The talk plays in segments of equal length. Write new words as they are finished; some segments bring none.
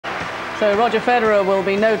So Roger Federer will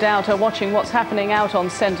be no doubt watching what's happening out on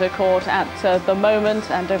centre court at the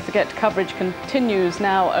moment. And don't forget, coverage continues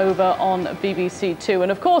now over on BBC Two.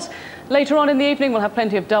 And of course, later on in the evening, we'll have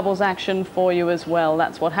plenty of doubles action for you as well.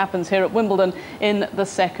 That's what happens here at Wimbledon in the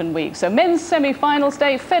second week. So men's semi-finals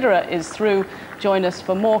day, Federer is through. Join us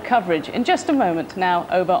for more coverage in just a moment now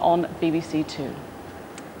over on BBC Two.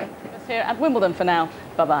 Just here at Wimbledon for now.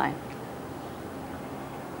 Bye-bye.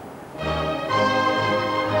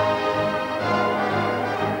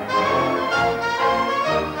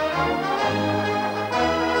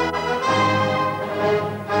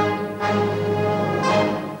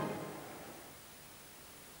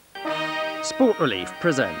 Sport Relief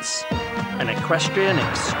presents an equestrian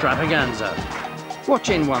extravaganza. Watch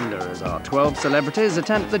in wonder as our 12 celebrities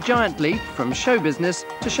attempt the giant leap from show business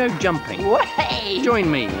to show jumping. Way!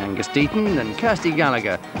 Join me, Angus Deaton and Kirsty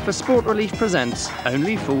Gallagher for Sport Relief presents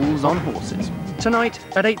Only Fools on Horses. Tonight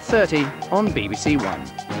at 8:30 on BBC One.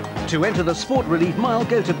 To enter the Sport Relief Mile,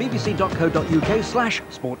 go to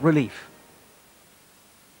bbc.co.uk/sportrelief.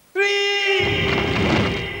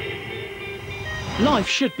 Life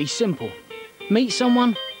should be simple. Meet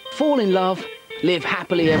someone, fall in love, live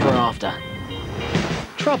happily ever after.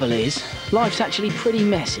 Trouble is, life's actually pretty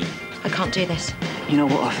messy. I can't do this. You know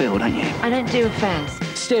what I feel, don't you? I don't do affairs.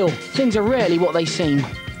 Still, things are rarely what they seem.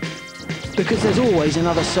 Because there's always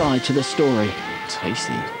another side to the story.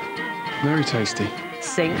 Tasty. Very tasty.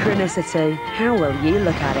 Synchronicity. How will you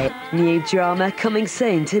look at it? New drama coming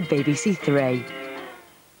soon to BBC Three.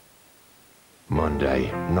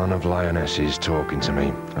 Monday, none of Lioness's talking to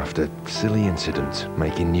me after silly incident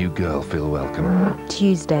making new girl feel welcome.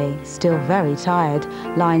 Tuesday, still very tired.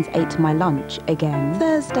 Lions ate my lunch again.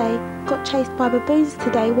 Thursday, got chased by baboons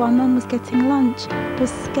today while Mum was getting lunch. Was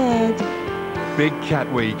scared. Big Cat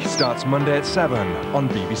Week starts Monday at 7 on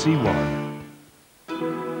BBC One.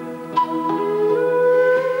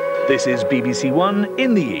 This is BBC One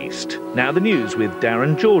in the East. Now the news with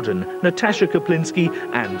Darren Jordan, Natasha Kaplinsky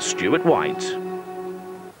and Stuart White.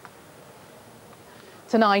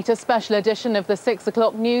 Tonight, a special edition of the 6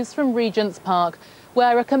 o'clock news from Regent's Park,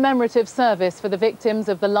 where a commemorative service for the victims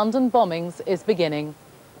of the London bombings is beginning.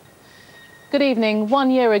 Good evening.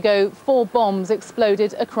 1 year ago, 4 bombs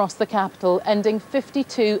exploded across the capital, ending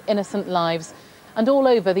 52 innocent lives. And all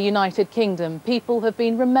over the United Kingdom, people have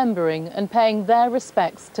been remembering and paying their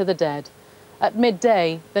respects to the dead. At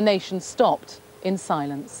midday, the nation stopped in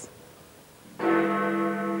silence.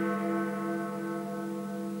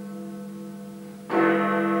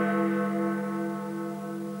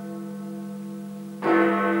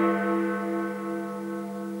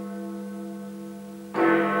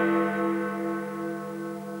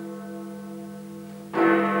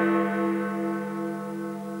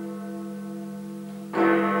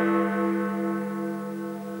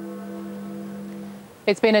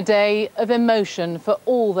 It's been a day of emotion for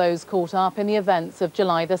all those caught up in the events of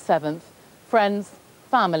July the 7th. Friends,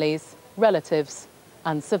 families, relatives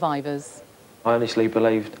and survivors. I honestly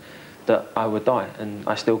believed that I would die, and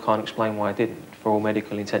I still can't explain why I didn't. For all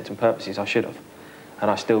medical intents and purposes, I should have.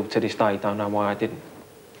 And I still, to this day, don't know why I didn't.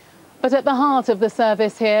 But at the heart of the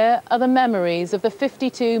service here are the memories of the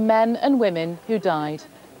 52 men and women who died.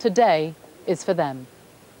 Today is for them.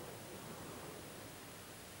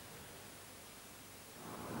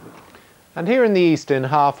 And here in the East in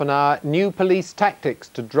half an hour, new police tactics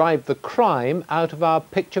to drive the crime out of our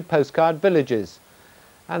picture postcard villages.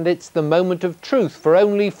 And it's the moment of truth for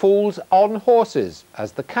Only Fools on Horses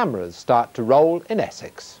as the cameras start to roll in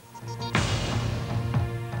Essex.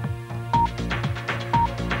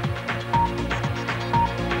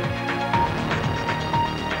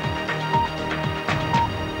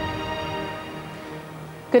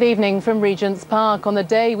 Good evening from Regent's Park. On the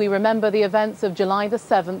day we remember the events of July the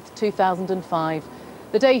 7th, 2005.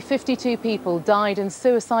 The day 52 people died in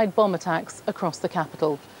suicide bomb attacks across the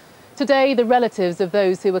capital. Today, the relatives of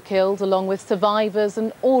those who were killed, along with survivors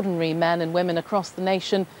and ordinary men and women across the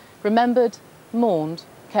nation, remembered, mourned,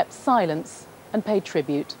 kept silence and paid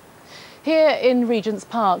tribute. Here in Regent's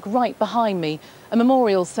Park, right behind me, a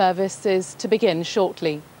memorial service is to begin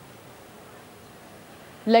shortly.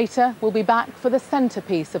 Later, we'll be back for the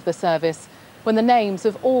centrepiece of the service, when the names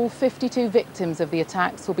of all 52 victims of the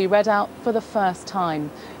attacks will be read out for the first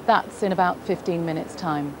time. That's in about 15 minutes'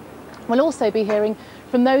 time. We'll also be hearing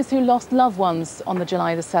from those who lost loved ones on the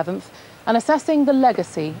July the 7th and assessing the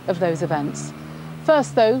legacy of those events.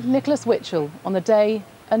 First, though, Nicholas Witchell on the day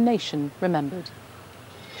a nation remembered.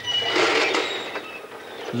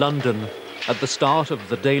 London, at the start of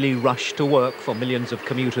the daily rush to work for millions of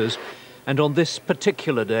commuters, and on this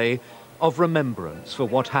particular day, of remembrance for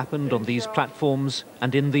what happened on these platforms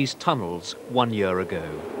and in these tunnels 1 year ago.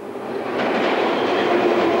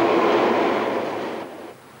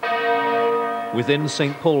 Within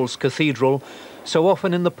St. Paul's Cathedral, so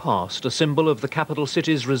often in the past a symbol of the capital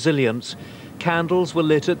city's resilience, candles were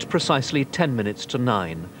lit at precisely 10 minutes to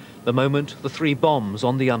 9, the moment the 3 bombs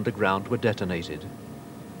on the underground were detonated.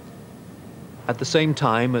 At the same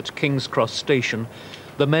time, at King's Cross Station,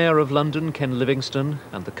 the Mayor of London, Ken Livingstone,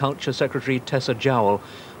 and the Culture Secretary, Tessa Jowell,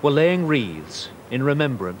 were laying wreaths in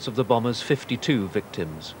remembrance of the bombers' 52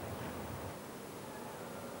 victims.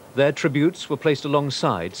 Their tributes were placed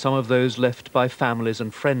alongside some of those left by families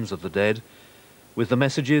and friends of the dead, with the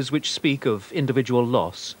messages which speak of individual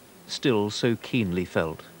loss still so keenly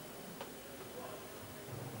felt.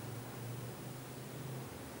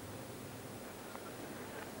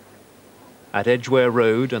 At Edgware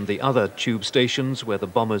Road and the other tube stations where the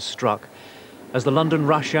bombers struck, as the London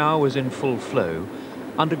rush hour was in full flow,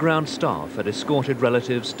 underground staff had escorted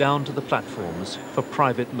relatives down to the platforms for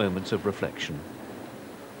private moments of reflection.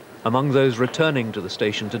 Among those returning to the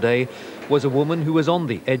station today was a woman who was on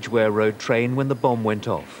the Edgware Road train when the bomb went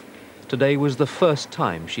off. Today was the first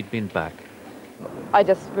time she'd been back. I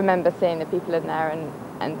just remember seeing the people in there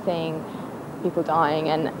and seeing people dying,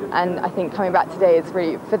 and I think coming back today is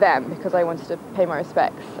really for them, because I wanted to pay my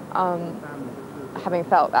respects, having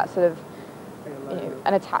felt that sort of,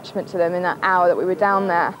 an attachment to them in that hour that we were down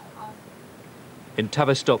there. In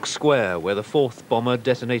Tavistock Square, where the 4th bomber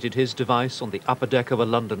detonated his device on the upper deck of a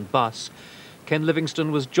London bus, Ken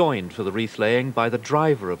Livingstone was joined for the wreath-laying by the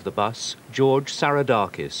driver of the bus, George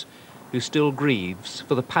Saradakis, who still grieves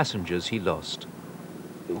for the passengers he lost.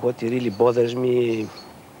 What really bothers me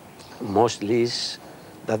mostly is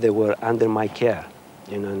that they were under my care.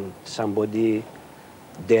 And somebody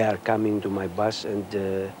there coming to my bus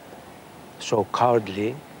and so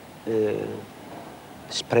cowardly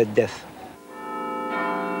spread death.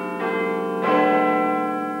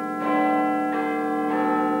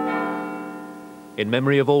 In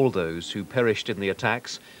memory of all those who perished in the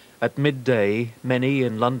attacks, at midday, many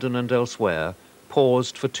in London and elsewhere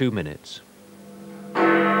paused for 2 minutes.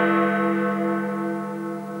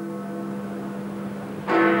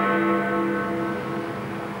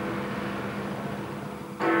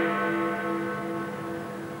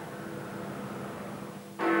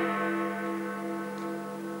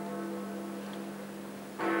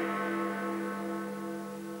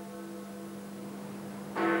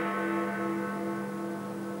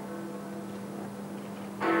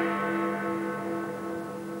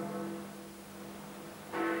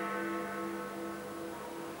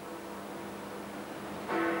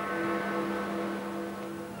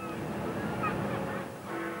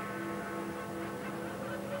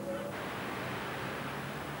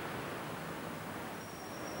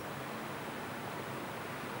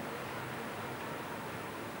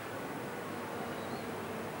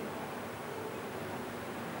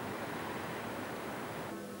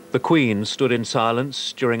 The Queen stood in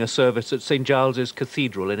silence during a service at St Giles's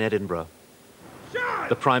Cathedral in Edinburgh.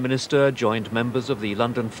 The Prime Minister joined members of the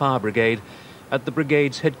London Fire Brigade at the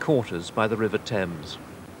brigade's headquarters by the River Thames.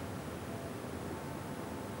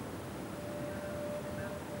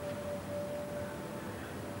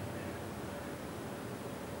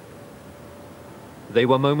 They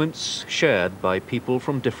were moments shared by people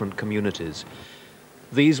from different communities.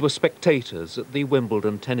 These were spectators at the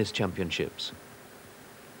Wimbledon Tennis Championships.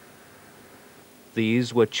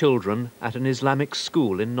 These were children at an Islamic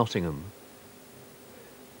school in Nottingham.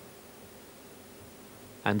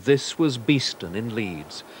 And this was Beeston in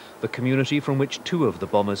Leeds, the community from which 2 of the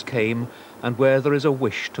bombers came and where there is a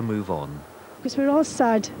wish to move on. Because we're all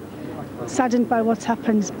saddened by what's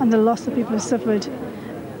happened and the loss that people have suffered.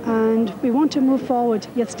 And we want to move forward,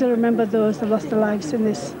 yet still remember those that lost their lives in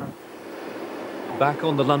this. Back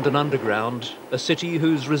on the London Underground, a city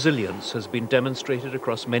whose resilience has been demonstrated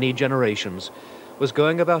across many generations, was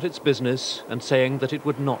going about its business and saying that it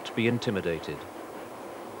would not be intimidated.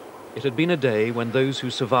 It had been a day when those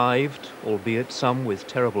who survived, albeit some with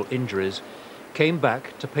terrible injuries, came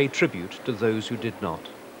back to pay tribute to those who did not.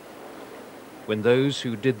 When those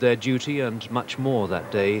who did their duty and much more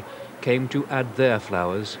that day came to add their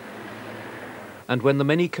flowers, and when the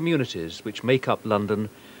many communities which make up London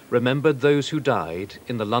remembered those who died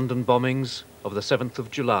in the London bombings of the 7th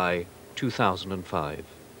of July, 2005.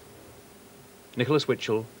 Nicholas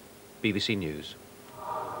Witchell, BBC News.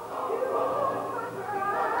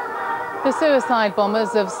 The suicide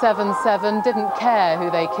bombers of 7/7 didn't care who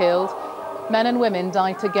they killed. Men and women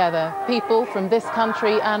died together, people from this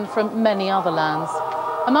country and from many other lands.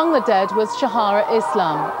 Among the dead was Shahara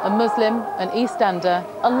Islam, a Muslim, an East Ender,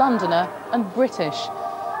 a Londoner and British.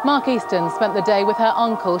 Mark Easton spent the day with her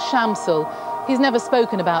uncle Shamsul. He's never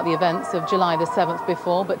spoken about the events of July the 7th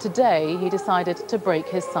before, but today he decided to break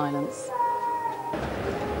his silence.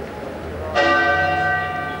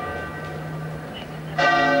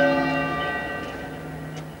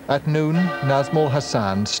 At noon, Nazmul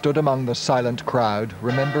Hassan stood among the silent crowd,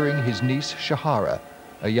 remembering his niece Shahara,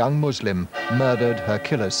 a young Muslim murdered, her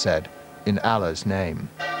killers said, in Allah's name.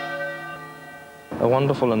 A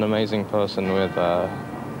wonderful and amazing person with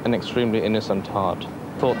an extremely innocent heart.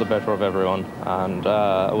 Thought the better of everyone, and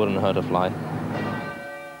wouldn't hurt a fly.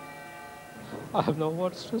 I have no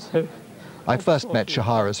words to say. I first met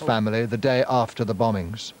Shahara's family the day after the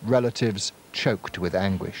bombings, relatives choked with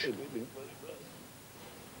anguish.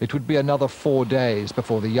 It would be another 4 days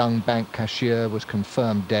before the young bank cashier was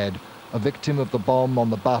confirmed dead, a victim of the bomb on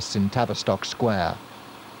the bus in Tavistock Square.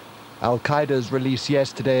 Al-Qaeda's release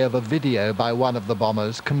yesterday of a video by one of the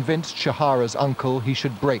bombers convinced Shahara's uncle he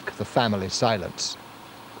should break the family silence.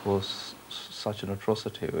 It was such an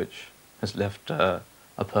atrocity which has left a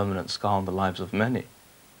permanent scar on the lives of many.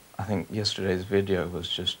 I think yesterday's video was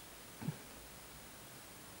just...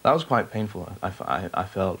 that was quite painful, I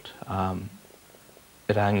felt.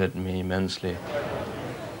 It angered me immensely.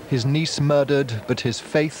 His niece murdered, but his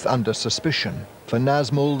faith under suspicion. For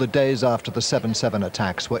Nazmul, the days after the 7/7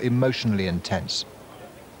 attacks were emotionally intense.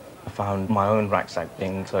 I found my own rucksack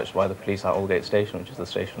being searched by the police at Aldgate Station, which is the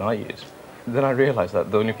station I use. Then I realised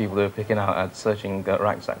that the only people they were picking out at searching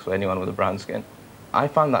rucksacks were anyone with a brown skin. I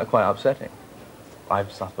found that quite upsetting.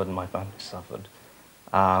 I've suffered and my family suffered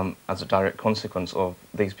as a direct consequence of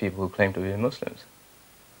these people who claim to be Muslims.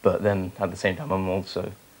 But then, at the same time, I'm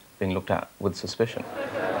also being looked at with suspicion.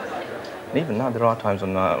 And even now, there are times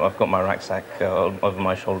when I've got my rucksack over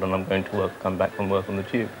my shoulder and I'm going to work, come back from work on the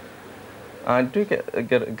tube. I do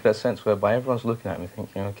get a sense whereby everyone's looking at me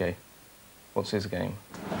thinking, OK, what's his game?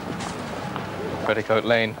 Petticoat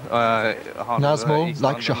Lane. Nazmul,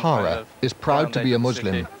 like Shahara, is proud to be a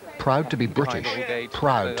Muslim, proud to be British,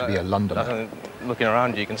 proud to be a Londoner. Looking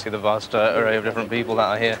around you can see the vast array of different people that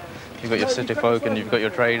are here. You've got your city folk and you've got your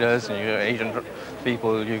traders and you've got Asian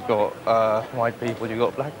people, you've got white people, you've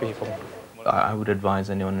got black people. I would advise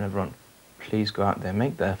anyone and everyone, please go out there,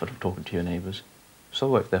 make the effort of talking to your neighbours. So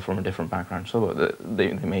what if they're from a different background? So what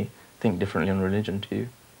they may think differently on religion to you.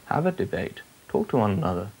 Have a debate, talk to one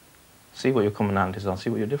another, see what your commonalities are, see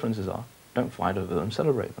what your differences are. Don't fight over them,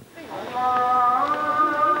 celebrate them.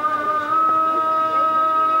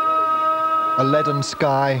 A leaden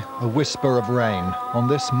sky, a whisper of rain. On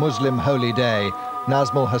this Muslim holy day,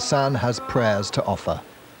 Nazmul Hassan has prayers to offer.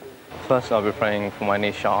 First, I'll be praying for my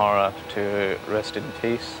niece Shahara to rest in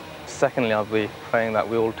peace. Secondly, I'll be praying that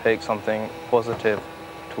we all take something positive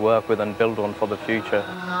to work with and build on for the future.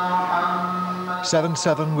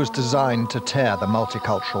 7/7 was designed to tear the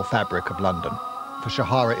multicultural fabric of London. For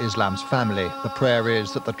Shahara Islam's family, the prayer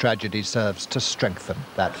is that the tragedy serves to strengthen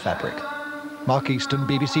that fabric. Mark Easton,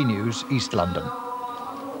 BBC News, East London.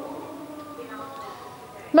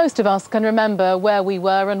 Most of us can remember where we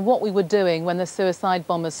were and what we were doing when the suicide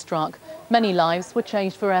bombers struck. Many lives were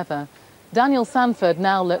changed forever. Daniel Sanford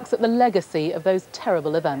now looks at the legacy of those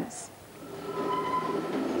terrible events.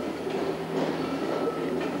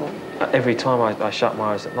 Every time I shut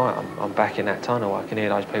my eyes at night, I'm back in that tunnel. I can hear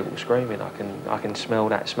those people screaming. I can smell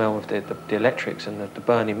that smell of the electrics and the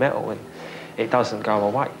burning metal, and it doesn't go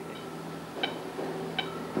away.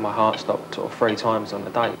 My heart stopped sort of 3 times on the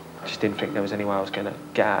day. I just didn't think there was any way I was going to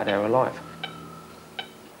get out of there alive.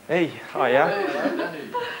 Hey, hiya.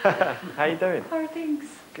 How you doing? How are things?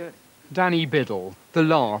 Good. Danny Biddle, the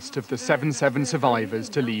last of the 7/7 survivors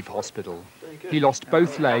to leave hospital. He lost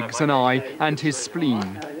both legs, an eye and his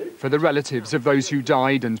spleen. For the relatives of those who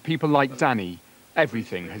died and people like Danny,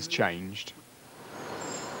 everything has changed.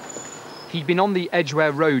 He'd been on the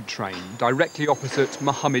Edgware Road train directly opposite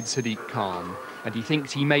Mohammed Sadiq Khan, and he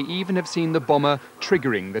thinks he may even have seen the bomber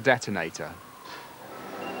triggering the detonator.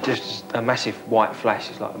 Just a massive white flash,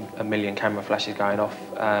 it's like a million camera flashes going off,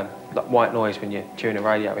 like white noise when you tune a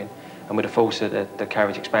radio in, and with the force of the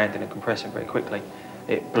carriage expanding and compressing very quickly,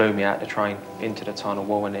 it blew me out the train into the tunnel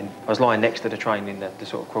wall, and then I was lying next to the train in the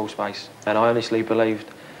sort of crawl space, and I honestly believed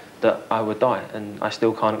that I would die, and I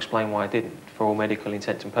still can't explain why I didn't. For all medical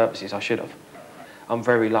intents and purposes, I should have. I'm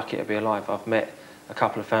very lucky to be alive. I've met a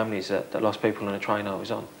couple of families that lost people on a train I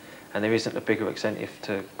was on, and there isn't a bigger incentive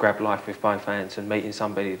to grab life with both hands than meeting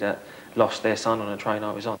somebody that lost their son on a train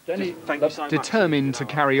I was on. Danny, thank you so much. Determined to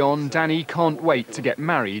carry on, Danny can't wait to get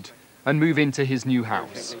married and move into his new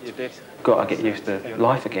house. Got to get used to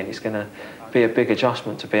life again. It's going to be a big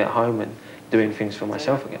adjustment to be at home and doing things for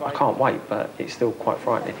myself again. I can't wait, but it's still quite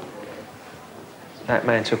frightening. That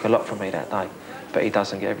man took a lot from me that day, but he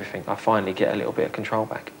doesn't get everything. I finally get a little bit of control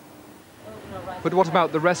back. But what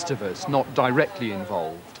about the rest of us not directly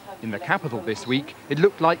involved? In the capital this week, it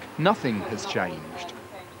looked like nothing has changed.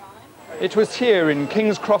 It was here in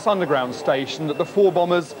King's Cross Underground Station that the 4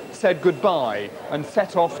 bombers said goodbye and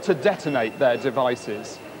set off to detonate their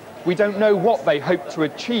devices. We don't know what they hoped to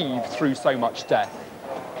achieve through so much death,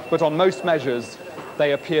 but on most measures,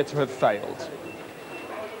 they appear to have failed.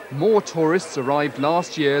 More tourists arrived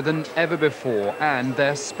last year than ever before, and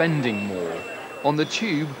they're spending more. On the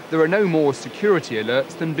tube, there are no more security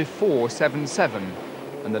alerts than before 7/7,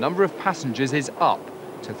 and the number of passengers is up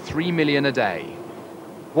to 3 million a day.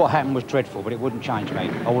 What happened was dreadful, but it wouldn't change me.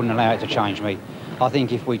 I wouldn't allow it to change me. I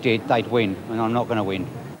think if we did, they'd win, and I'm not going to win.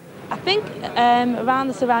 I think around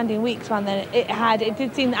the surrounding weeks, around then, it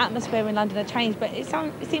did seem the atmosphere in London had changed, but it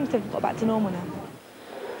seems to have got back to normal now.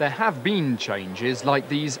 There have been changes, like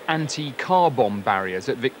these anti-car bomb barriers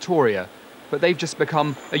at Victoria, but they've just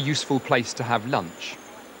become a useful place to have lunch.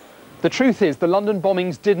 The truth is, the London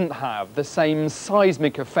bombings didn't have the same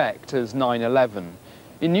seismic effect as 9/11.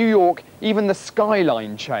 In New York, even the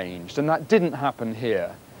skyline changed, and that didn't happen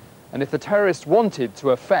here. And if the terrorists wanted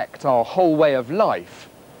to affect our whole way of life,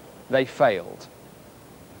 they failed.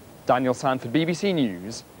 Daniel Sanford, BBC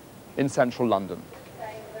News, in central London.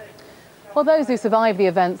 Well, those who survived the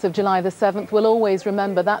events of July the 7th will always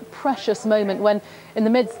remember that precious moment when, in the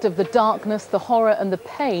midst of the darkness, the horror and the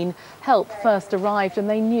pain, help first arrived and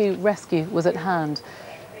they knew rescue was at hand.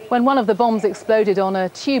 When one of the bombs exploded on a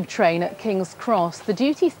tube train at King's Cross, the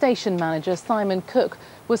duty station manager, Simon Cook,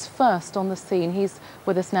 was first on the scene. He's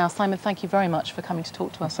with us now. Simon, thank you very much for coming to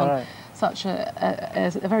talk to us on such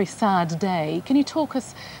a very sad day. Can you talk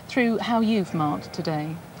us through how you've marked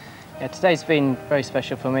today? Yeah, today's been very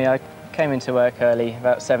special for me. I came into work early,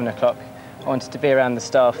 about 7 o'clock. I wanted to be around the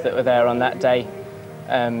staff that were there on that day,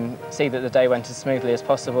 see that the day went as smoothly as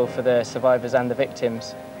possible for the survivors and the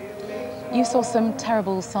victims. You saw some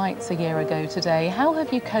terrible sights a year ago today. How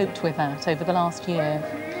have you coped with that over the last year?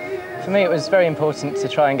 For me, it was very important to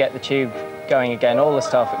try and get the tube going again. All the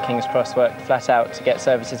staff at King's Cross worked flat out to get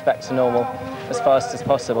services back to normal as fast as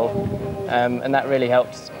possible, and that really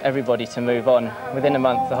helped everybody to move on. Within a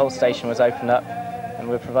month, the whole station was opened up and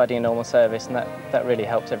we're providing a normal service, and that really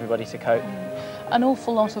helped everybody to cope. An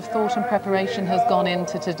awful lot of thought and preparation has gone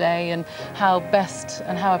into today and how best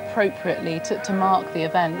and how appropriately to mark the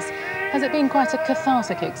events. Has it been quite a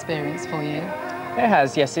cathartic experience for you? It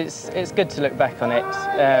has, yes. It's good to look back on it.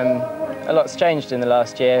 A lot's changed in the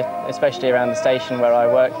last year, especially around the station where I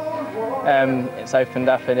work. It's opened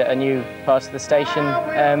up a new part of the station,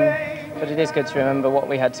 but it is good to remember what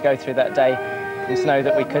we had to go through that day and to know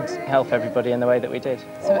that we could help everybody in the way that we did.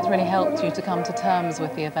 So it's really helped you to come to terms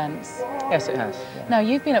with the events? Yes, it has. Yeah. Now,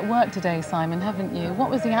 you've been at work today, Simon, haven't you? What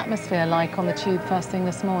was the atmosphere like on the tube first thing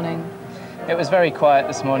this morning? It was very quiet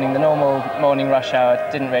this morning. The normal morning rush hour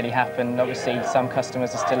didn't really happen. Obviously, some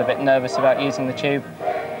customers are still a bit nervous about using the tube,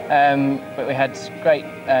 but we had great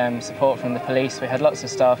support from the police. We had lots of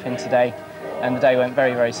staff in today, and the day went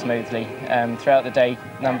very, very smoothly. Throughout the day,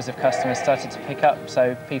 numbers of customers started to pick up,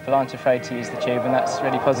 so people aren't afraid to use the tube, and that's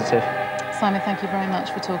really positive. Simon, thank you very much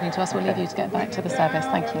for talking to us. We'll leave you to get back to the service.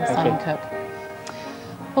 Thank you, Simon Cook.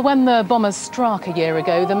 Well, when the bombers struck a year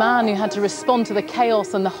ago, the man who had to respond to the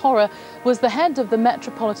chaos and the horror was the head of the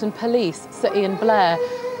Metropolitan Police, Sir Ian Blair.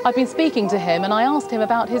 I've been speaking to him and I asked him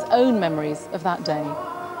about his own memories of that day.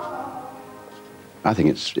 I think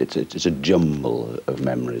it's a jumble of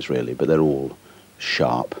memories, really, but they're all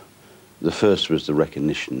sharp. The first was the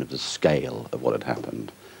recognition of the scale of what had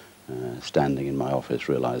happened, standing in my office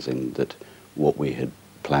realising that what we had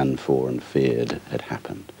planned for and feared had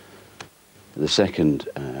happened. The second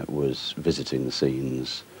was visiting the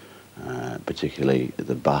scenes, particularly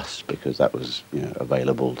the bus, because that was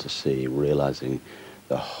available to see, realising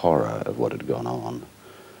the horror of what had gone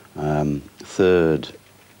on. Third,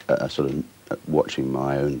 sort of watching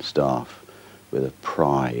my own staff with a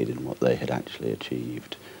pride in what they had actually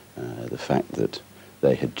achieved, the fact that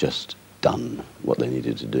they had just done what they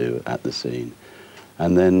needed to do at the scene.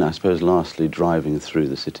 And then, I suppose, lastly, driving through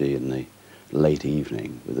the city in the late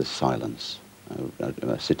evening with the silence,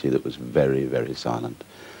 a city that was very, very silent,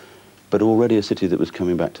 but already a city that was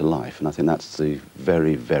coming back to life. And I think that's the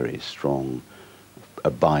very, very strong,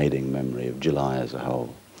 abiding memory of July as a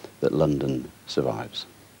whole, that London survives.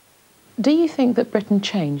 Do you think that Britain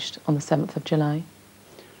changed on the 7th of July?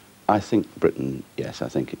 I think Britain, yes, I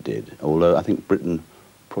think it did. Although I think Britain,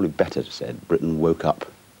 probably better said, Britain woke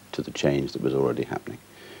up to the change that was already happening.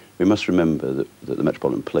 We must remember that the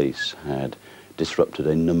Metropolitan Police had disrupted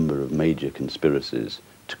a number of major conspiracies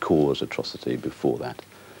to cause atrocity before that.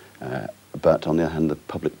 But on the other hand, the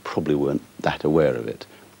public probably weren't that aware of it.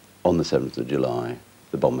 On the 7th of July,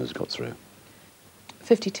 the bombers got through.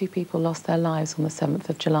 52 people lost their lives on the 7th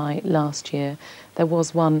of July last year. There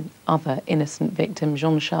was one other innocent victim,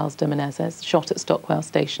 Jean-Charles de Menezes, shot at Stockwell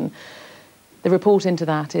Station. The report into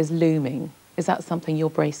that is looming. Is that something you're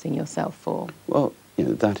bracing yourself for? Well,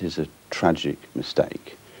 that is a tragic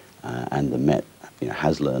mistake, and the Met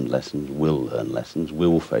has learned lessons, will learn lessons,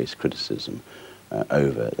 will face criticism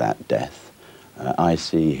over that death. I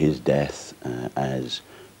see his death as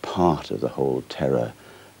part of the whole terror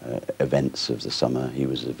events of the summer. He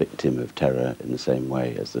was a victim of terror in the same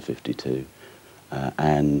way as the 52.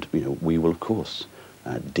 And we will, of course,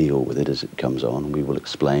 deal with it as it comes on. We will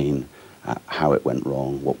explain how it went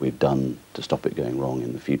wrong, what we've done to stop it going wrong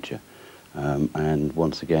in the future. And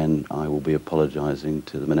once again, I will be apologising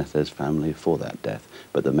to the Menezes family for that death,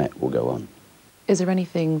 but the Met will go on. Is there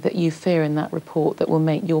anything that you fear in that report that will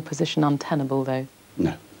make your position untenable, though?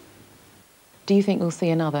 No. Do you think we'll see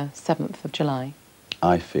another 7th of July?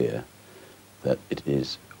 I fear that it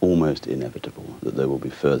is almost inevitable that there will be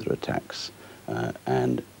further attacks,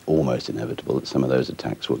 and almost inevitable that some of those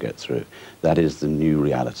attacks will get through. That is the new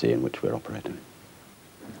reality in which we're operating.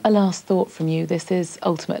 A last thought from you. This is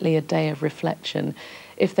ultimately a day of reflection.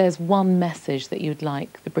 If there's one message that you'd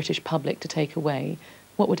like the British public to take away,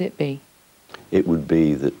 what would it be? It would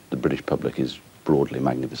be that the British public is broadly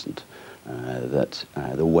magnificent, that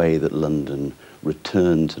the way that London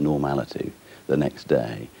returned to normality the next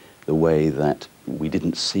day, the way that we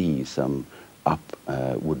didn't see some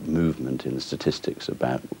upward movement in the statistics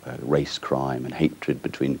about race crime and hatred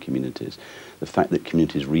between communities, the fact that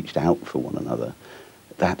communities reached out for one another,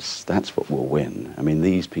 that's what will win. I mean,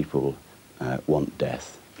 these people want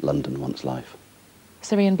death. London wants life.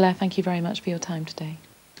 Sir Ian Blair, thank you very much for your time today.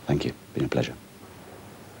 Thank you. Been a pleasure.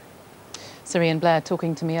 Sir Ian Blair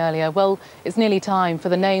talking to me earlier. Well, it's nearly time for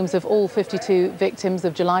the names of all 52 victims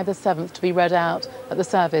of July the 7th to be read out at the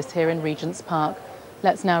service here in Regent's Park.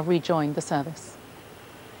 Let's now rejoin the service.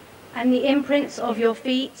 And the imprints of your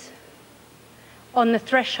feet on the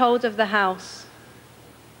threshold of the house,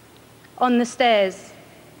 on the stairs,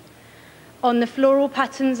 on the floral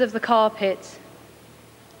patterns of the carpet.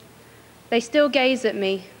 They still gaze at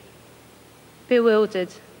me, bewildered.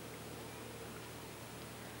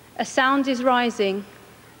 A sound is rising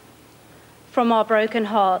from our broken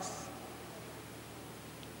hearts.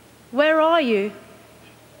 Where are you?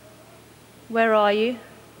 Where are you?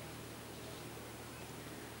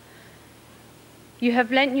 You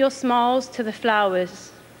have lent your smiles to the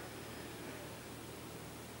flowers.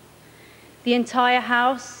 The entire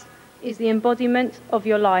house is the embodiment of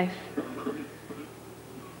your life.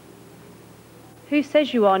 Who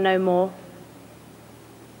says you are no more?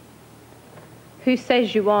 Who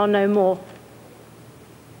says you are no more?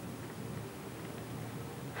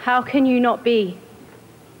 How can you not be?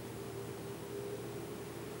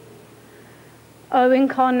 O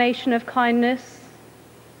incarnation of kindness,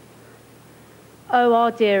 O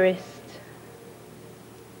our dearest,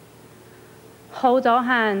 hold our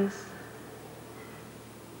hands,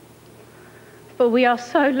 for we are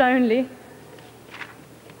so lonely.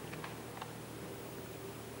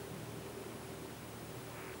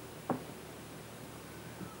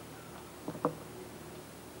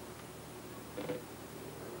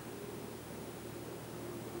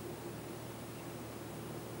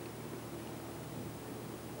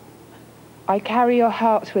 I carry your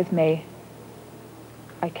heart with me.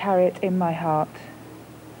 I carry it in my heart.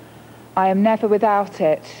 I am never without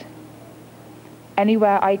it.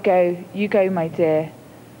 Anywhere I go, you go, my dear,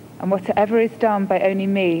 and whatever is done by only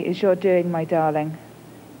me is your doing, my darling.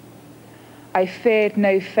 I feared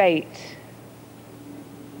no fate,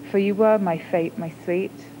 for you were my fate, my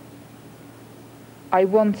sweet. I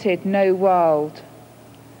wanted no world,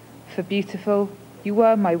 for beautiful, you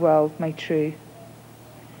were my world, my true.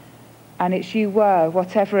 And it's you were,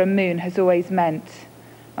 whatever a moon has always meant,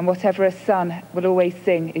 and whatever a sun will always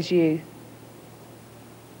sing is you.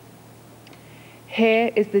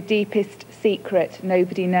 Here is the deepest secret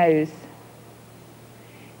nobody knows.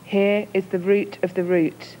 Here is the root of the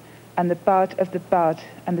root, and the bud of the bud,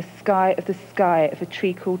 and the sky of a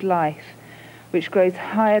tree called life, which grows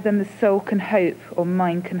higher than the soul can hope or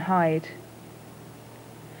mind can hide.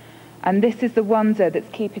 And this is the wonder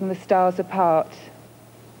that's keeping the stars apart.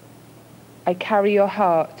 I carry your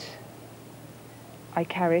heart. I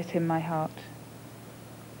carry it in my heart.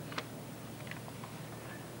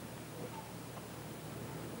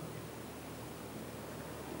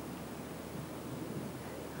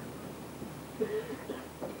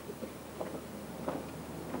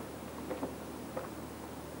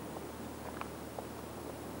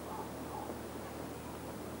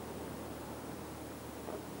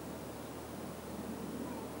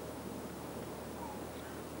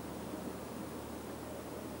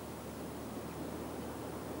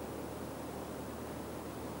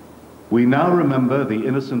 We now remember the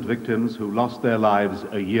innocent victims who lost their lives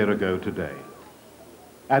a year ago today.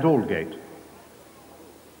 At Aldgate,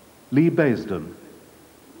 Lee Baisden,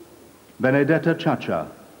 Benedetta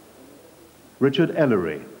Chacha, Richard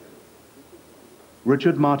Ellery,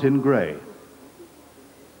 Richard Martin Gray,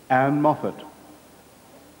 Anne Moffat,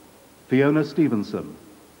 Fiona Stevenson,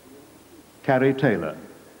 Carrie Taylor.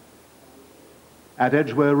 At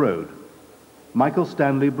Edgware Road, Michael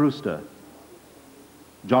Stanley Brewster,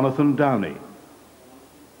 Jonathan Downey,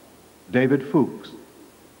 David Fuchs,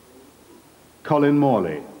 Colin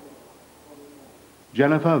Morley,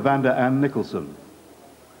 Jennifer Vanda Ann Nicholson,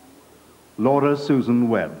 Laura Susan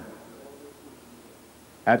Webb.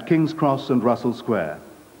 At King's Cross and Russell Square,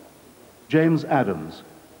 James Adams,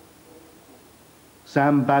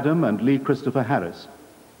 Sam Badham and Lee Christopher Harris,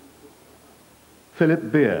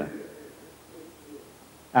 Philip Beer,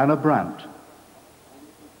 Anna Brandt,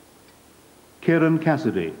 Kieran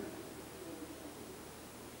Cassidy,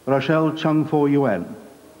 Rochelle Chung-Fo Yuen,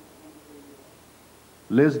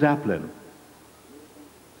 Liz Daplin,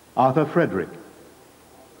 Arthur Frederick,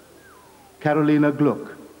 Carolina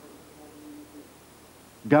Gluck,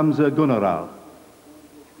 Gamza Gunaral,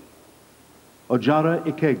 Ojara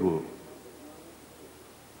Ikegu,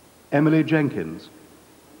 Emily Jenkins,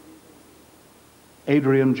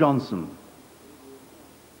 Adrian Johnson,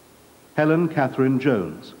 Helen Catherine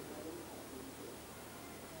Jones,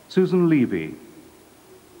 Susan Levy,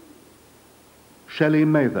 Shelley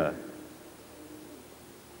Mather,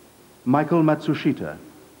 Michael Matsushita,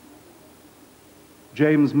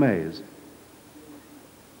 James Mays,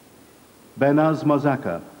 Benaz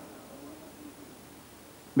Mozaka,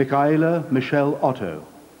 Michaela Michelle Otto,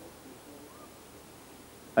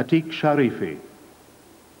 Atiq Sharifi,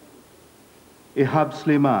 Ihab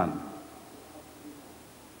Sliman,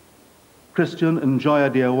 Christian Njoya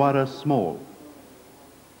Diawara Small,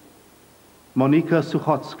 Monika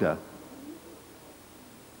Sukhotska,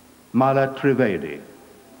 Mala Trivedi.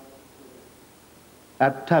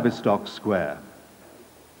 At Tavistock Square,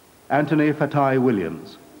 Anthony Fatai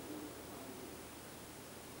Williams,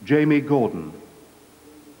 Jamie Gordon,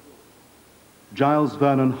 Giles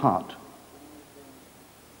Vernon Hart,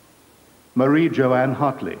 Marie Joanne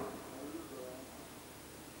Hartley,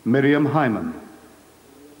 Miriam Hyman,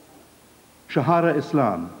 Shahara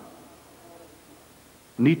Islam,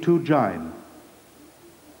 Neetu Jain,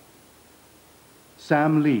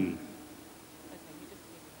 Sam Lee,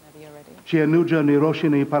 Chianuja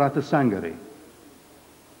Niroshini Paratasangari,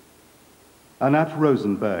 Anat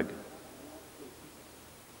Rosenberg,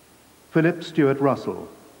 Philip Stewart Russell,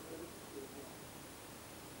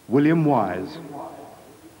 William Wise,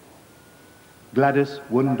 Gladys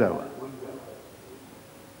Wundoa.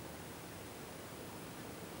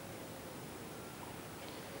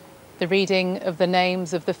 The reading of the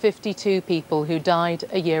names of the 52 people who died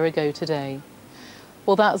a year ago today.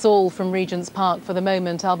 Well, that's all from Regent's Park for the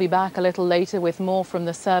moment. I'll be back a little later with more from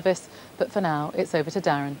the service, but for now, it's over to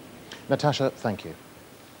Darren. Natasha, thank you.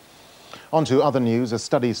 On to other news. A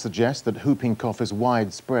study suggests that whooping cough is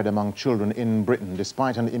widespread among children in Britain,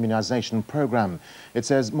 despite an immunisation programme. It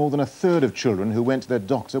says more than a third of children who went to their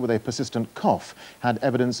doctor with a persistent cough had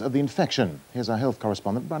evidence of the infection. Here's our health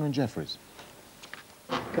correspondent, Bronwyn Jeffries.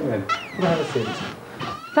 Come in. Can I have a seat?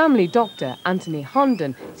 Family doctor Anthony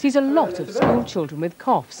Hondon sees a lot of school children with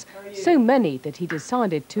coughs, so many that he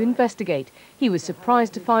decided to investigate. He was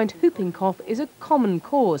surprised to find whooping cough is a common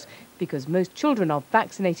cause because most children are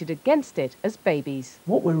vaccinated against it as babies.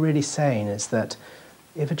 What we're really saying is that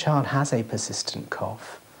if a child has a persistent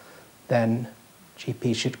cough, then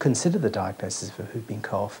GP should consider the diagnosis of a whooping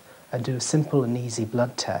cough and do a simple and easy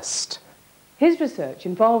blood test. His research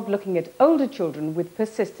involved looking at older children with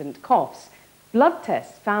persistent coughs. Blood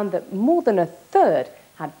tests found that more than a third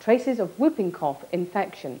had traces of whooping cough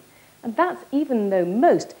infection. And that's even though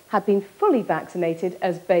most had been fully vaccinated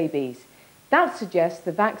as babies. That suggests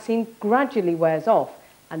the vaccine gradually wears off,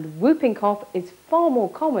 and whooping cough is far more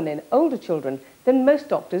common in older children than most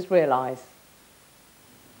doctors realise.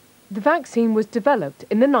 The vaccine was developed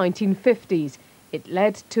in the 1950s. It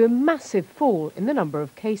led to a massive fall in the number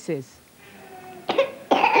of cases.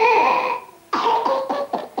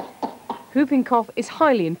 Whooping cough is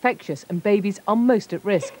highly infectious and babies are most at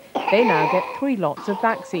risk. They now get 3 lots of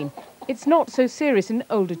vaccine. It's not so serious in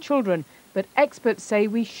older children, but experts say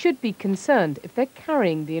we should be concerned if they're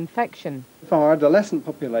carrying the infection. If our adolescent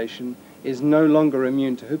population is no longer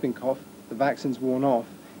immune to whooping cough, the vaccine's worn off,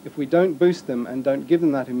 if we don't boost them and don't give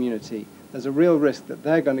them that immunity, there's a real risk that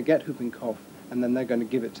they're going to get whooping cough and then they're going to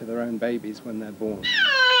give it to their own babies when they're born.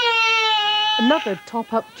 Another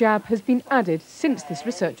top-up jab has been added since this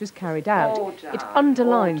research was carried out. It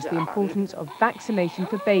underlines the importance of vaccination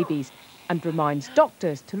for babies and reminds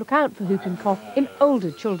doctors to look out for whooping cough in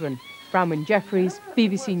older children. Bronwyn Jeffries,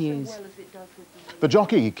 BBC News. The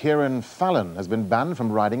jockey, Kieran Fallon, has been banned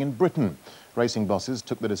from riding in Britain. Racing bosses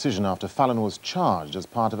took the decision after Fallon was charged as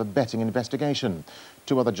part of a betting investigation.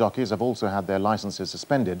 2 other jockeys have also had their licences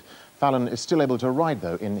suspended. Fallon is still able to ride,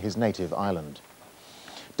 though, in his native island.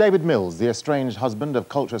 David Mills, the estranged husband of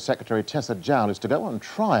Culture Secretary Tessa Joule, is to go on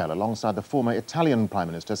trial alongside the former Italian Prime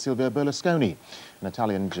Minister Silvio Berlusconi. An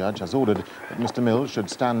Italian judge has ordered that Mr Mills should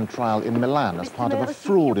stand trial in Milan as part of a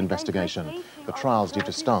fraud investigation. The trial's due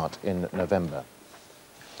to start in November.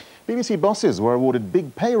 BBC bosses were awarded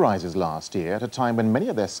big pay rises last year at a time when many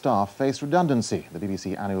of their staff faced redundancy, the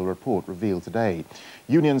BBC annual report revealed today.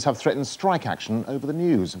 Unions have threatened strike action over the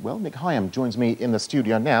news. Well, Nick Hyam joins me in the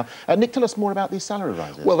studio now. Nick, tell us more about these salary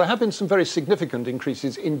rises. Well, there have been some very significant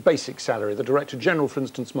increases in basic salary. The Director General, for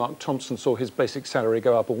instance, Mark Thompson, saw his basic salary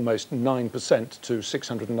go up almost 9% to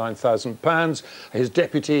 £609,000. His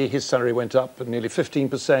deputy, his salary went up nearly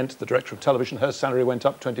 15%. The Director of Television, her salary went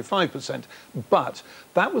up 25%. But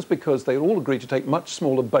that was because they all agreed to take much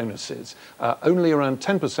smaller bonuses, only around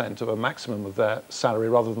 10% of a maximum of their salary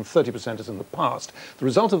rather than 30% as in the past. The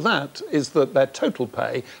result of that is that their total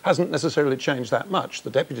pay hasn't necessarily changed that much. The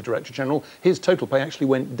Deputy Director General, his total pay actually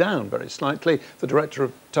went down very slightly. The Director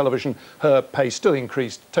of Television, her pay still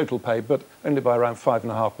increased, total pay, but only by around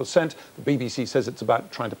 5.5%. The BBC says it's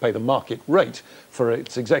about trying to pay the market rate for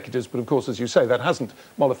its executives, but of course, as you say, that hasn't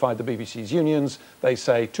mollified the BBC's unions. They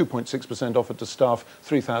say 2.6% offered to staff,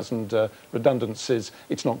 3,000 redundancies.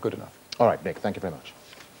 It's not good enough. All right, Nick, thank you very much.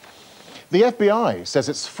 The FBI says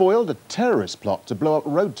it's foiled a terrorist plot to blow up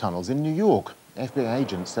road tunnels in New York. FBI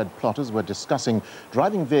agents said plotters were discussing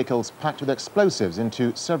driving vehicles packed with explosives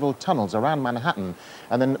into several tunnels around Manhattan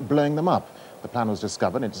and then blowing them up. The plan was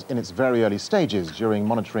discovered in its very early stages during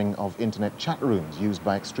monitoring of internet chat rooms used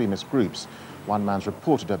by extremist groups. One man's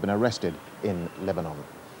reported to have been arrested in Lebanon.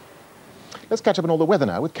 Let's catch up on all the weather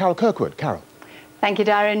now with Carol Kirkwood. Carol. Thank you,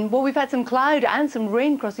 Darren. Well, we've had some cloud and some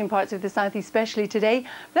rain crossing parts of the southeast, especially today.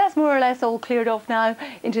 But that's more or less all cleared off now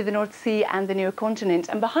into the North Sea and the near continent.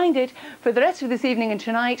 And behind it, for the rest of this evening and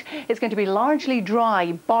tonight, it's going to be largely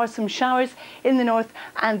dry, bar some showers in the north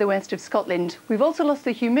and the west of Scotland. We've also lost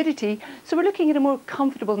the humidity, so we're looking at a more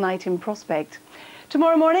comfortable night in prospect.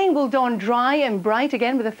 Tomorrow morning will dawn dry and bright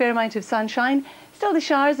again with a fair amount of sunshine. Still the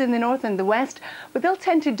showers in the north and the west, but they'll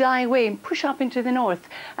tend to die away and push up into the north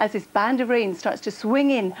as this band of rain starts to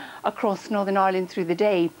swing in across Northern Ireland through the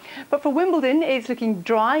day. But for Wimbledon, it's looking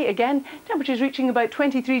dry again, temperatures reaching about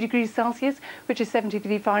 23 degrees Celsius, which is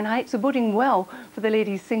 73 Fahrenheit, so boding well for the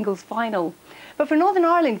ladies' singles final. But for Northern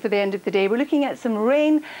Ireland for the end of the day, we're looking at some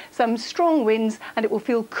rain, some strong winds, and it will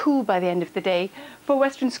feel cool by the end of the day. For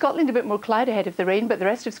Western Scotland, a bit more cloud ahead of the rain, but the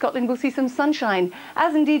rest of Scotland will see some sunshine,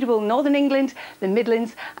 as indeed will Northern England, the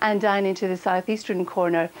Midlands, and down into the southeastern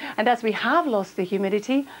corner. And as we have lost the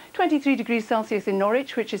humidity, 23 degrees Celsius in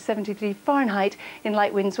Norwich, which is 73 Fahrenheit in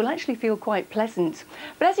light winds, will actually feel quite pleasant.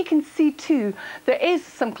 But as you can see too, there is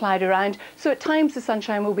some cloud around, so at times the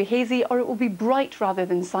sunshine will be hazy or it will be bright rather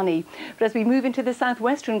than sunny. But as we move into the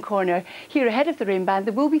southwestern corner, here ahead of the rain band,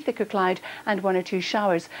 there will be thicker cloud and 1 or 2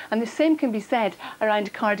 showers. And the same can be said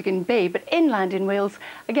around Cardigan Bay, but inland in Wales,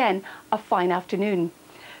 again, a fine afternoon.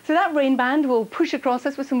 So that rain band will push across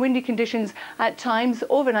us with some windy conditions at times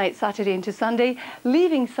overnight Saturday into Sunday,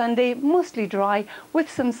 leaving Sunday mostly dry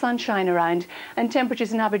with some sunshine around. And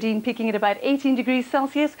temperatures in Aberdeen peaking at about 18 degrees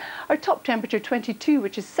Celsius, our top temperature 22,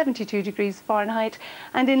 which is 72 degrees Fahrenheit,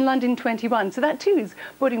 and in London 21. So that too is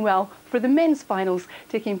boding well for the men's finals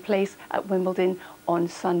taking place at Wimbledon on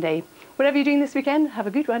Sunday. Whatever you're doing this weekend, have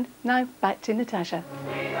a good one. Now back to Natasha.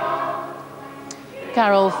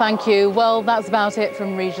 Carol, thank you. Well, that's about it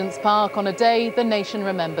from Regent's Park on a day the nation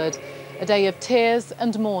remembered. A day of tears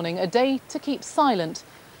and mourning, a day to keep silent,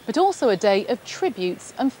 but also a day of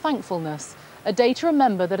tributes and thankfulness. A day to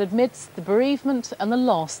remember that amidst the bereavement and the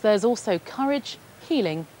loss, there's also courage,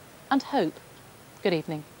 healing and hope. Good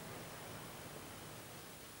evening.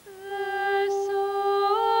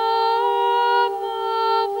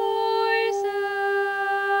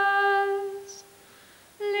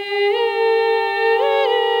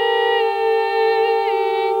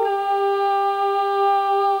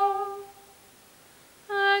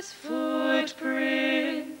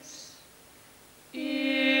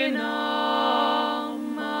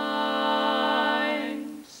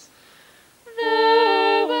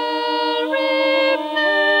 There will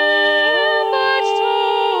remain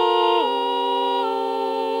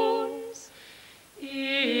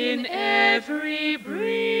every breath